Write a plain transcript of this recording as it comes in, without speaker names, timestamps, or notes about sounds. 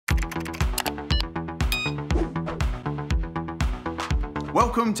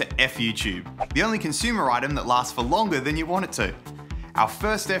Welcome to FUTube, the only consumer item that lasts for longer than you want it to. Our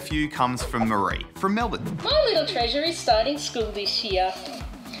first FU comes from Marie, from Melbourne. My little treasure is starting school this year.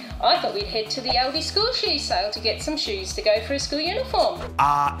 I thought we'd head to the Aldi school shoe sale to get some shoes to go for a school uniform.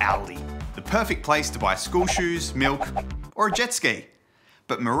 Aldi, the perfect place to buy school shoes, milk, or a jet ski.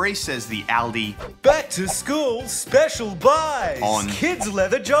 But Marie says the Aldi Back to school special buys on kids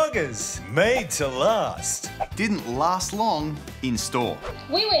leather joggers, made to last. Didn't last long in store.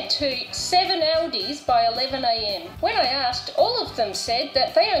 We went to 7 Aldis by 11 AM. When I asked, all of them said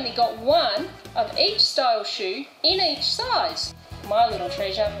that they only got one of each style shoe in each size. My little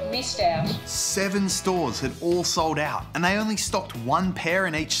treasure missed out. 7 stores had all sold out and they only stocked one pair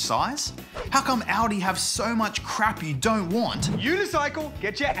in each size? How come Aldi have so much crap you don't want? Unicycle!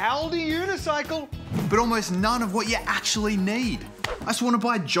 Get your Aldi unicycle! But almost none of what you actually need. I just want to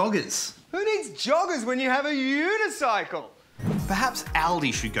buy joggers. Who needs joggers when you have a unicycle? Perhaps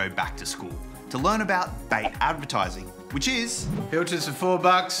Aldi should go back to school to learn about bait advertising, which is... Filters for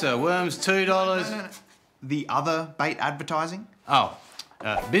 $4, worms $2. No. The other bait advertising?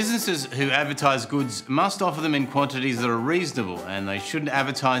 Businesses who advertise goods must offer them in quantities that are reasonable, and they shouldn't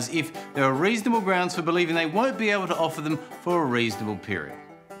advertise if there are reasonable grounds for believing they won't be able to offer them for a reasonable period.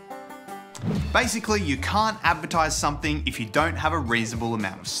 Basically, you can't advertise something if you don't have a reasonable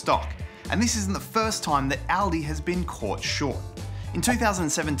amount of stock. And this isn't the first time that Aldi has been caught short. In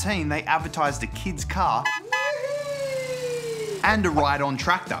 2017, they advertised a kid's car and a ride-on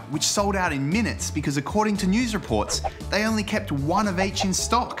tractor, which sold out in minutes because according to news reports, they only kept one of each in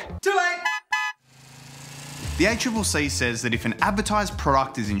stock. Too late! The ACCC says that if an advertised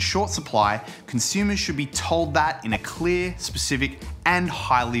product is in short supply, consumers should be told that in a clear, specific, and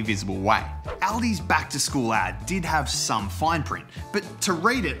highly visible way. Aldi's back-to-school ad did have some fine print, but to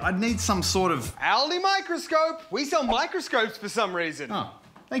read it, I'd need some sort of... Aldi microscope! We sell microscopes for some reason. Oh,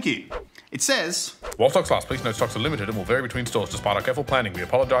 thank you. It says... While stocks last, please note stocks are limited and will vary between stores. Despite our careful planning, we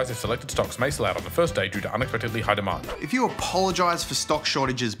apologise if selected stocks may sell out on the first day due to unexpectedly high demand. If you apologise for stock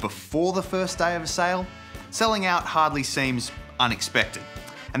shortages before the first day of a sale, selling out hardly seems unexpected.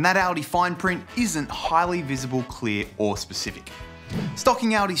 And that Aldi fine print isn't highly visible, clear, or specific.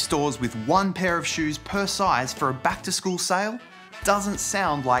 Stocking Aldi stores with one pair of shoes per size for a back-to-school sale doesn't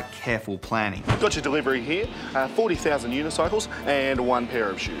sound like careful planning. Got your delivery here, 40,000 unicycles and one pair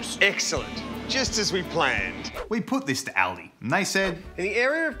of shoes. Excellent. Just as we planned. We put this to Aldi and they said, In the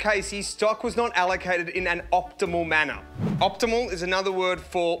area of Casey, stock was not allocated in an optimal manner. Optimal is another word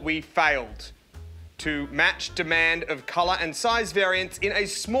for we failed to match demand of colour and size variants in a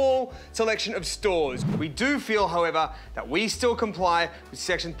small selection of stores. We do feel, however, that we still comply with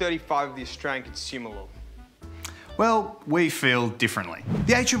Section 35 of the Australian Consumer Law. well, we feel differently.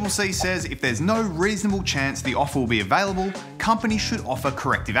 The ACCC says if there's no reasonable chance the offer will be available, companies should offer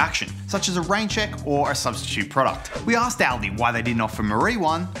corrective action, such as a rain check or a substitute product. We asked Aldi why they didn't offer Marie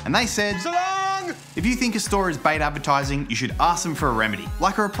one, and they said, So long! If you think a store is bait advertising, you should ask them for a remedy,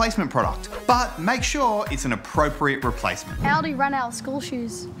 like a replacement product, but make sure it's an appropriate replacement. Aldi ran out of school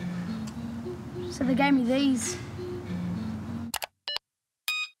shoes, so they gave me these.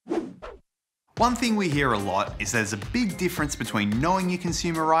 One thing we hear a lot is there's a big difference between knowing your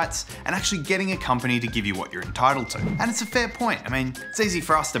consumer rights and actually getting a company to give you what you're entitled to. And it's a fair point. I mean, it's easy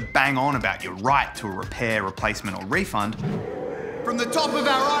for us to bang on about your right to a repair, replacement or refund from the top of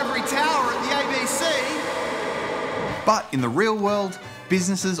our ivory tower at the ABC. But in the real world,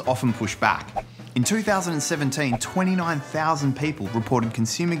 businesses often push back. In 2017, 29,000 people reported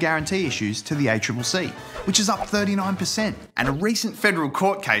consumer guarantee issues to the ACCC, which is up 39%. And a recent federal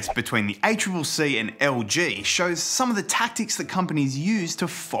court case between the ACCC and LG shows some of the tactics that companies use to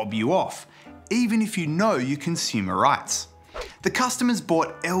fob you off, even if you know your consumer rights. The customers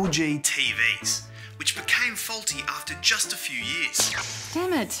bought LG TVs, which became faulty after just a few years.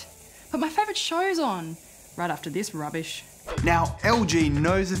 Damn it, but my favourite show's on, right after this rubbish. Now, LG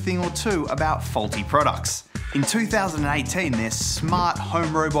knows a thing or two about faulty products. In 2018, their smart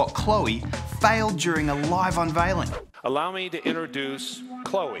home robot Chloe failed during a live unveiling. Allow me to introduce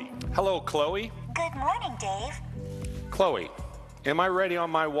Chloe. Hello, Chloe. Good morning, Dave. Chloe, am I ready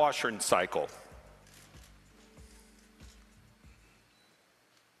on my washer and cycle?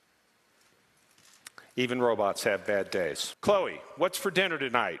 Even robots have bad days. Chloe, what's for dinner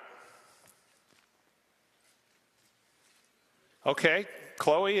tonight? Okay,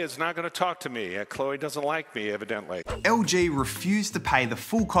 Chloe is not going to talk to me. Chloe doesn't like me, evidently. LG refused to pay the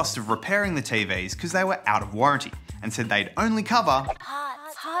full cost of repairing the TVs because they were out of warranty and said they'd only cover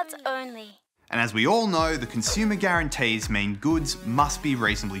Parts only. And as we all know, the consumer guarantees mean goods must be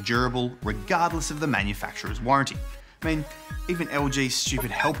reasonably durable regardless of the manufacturer's warranty. I mean, even LG's stupid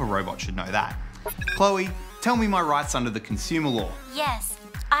helper robot should know that. Chloe, tell me my rights under the consumer law. Yes,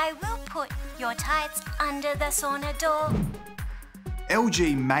 I will put your tights under the sauna door.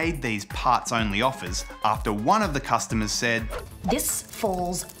 LG made these parts-only offers after one of the customers said, "This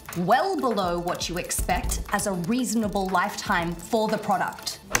falls well below what you expect as a reasonable lifetime for the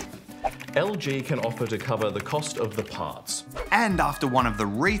product." LG can offer to cover the cost of the parts. And after one of the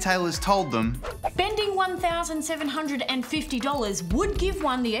retailers told them, "Spending $1,750 would give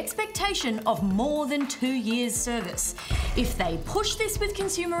one the expectation of more than 2 years' service. If they push this with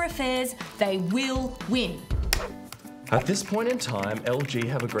Consumer Affairs, they will win." At this point in time, LG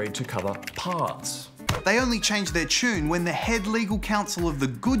have agreed to cover parts. They only changed their tune when the head legal counsel of the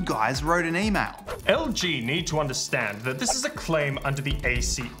good guys wrote an email. LG need to understand that this is a claim under the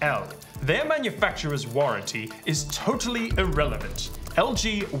ACL. Their manufacturer's warranty is totally irrelevant.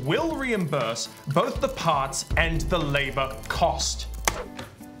 LG will reimburse both the parts and the labour cost.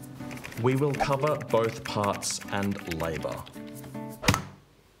 We will cover both parts and labour.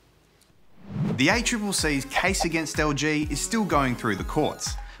 The ACCC's case against LG is still going through the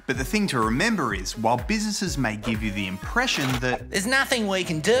courts. But the thing to remember is, while businesses may give you the impression that there's nothing we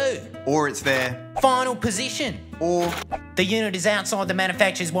can do, or it's their final position, or the unit is outside the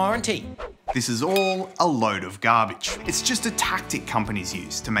manufacturer's warranty, this is all a load of garbage. It's just a tactic companies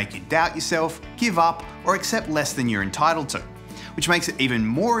use to make you doubt yourself, give up, or accept less than you're entitled to. Which makes it even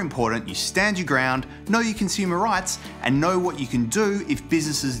more important you stand your ground, know your consumer rights, and know what you can do if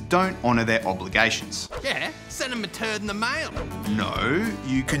businesses don't honour their obligations. Yeah, send them a turd in the mail. No,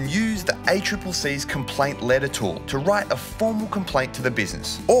 you can use the ACCC's complaint letter tool to write a formal complaint to the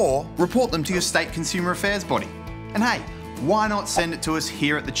business, or report them to your state consumer affairs body. And hey, why not send it to us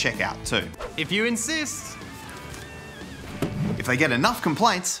here at the checkout too? If you insist. If they get enough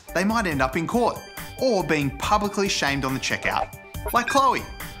complaints, they might end up in court, or being publicly shamed on the checkout. Like Chloe.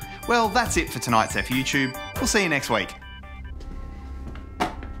 Well, that's it for tonight's FYouTube. We'll see you next week.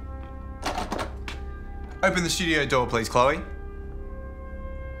 Open the studio door, please, Chloe.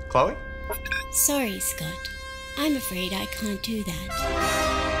 Chloe? Sorry, Scott. I'm afraid I can't do that.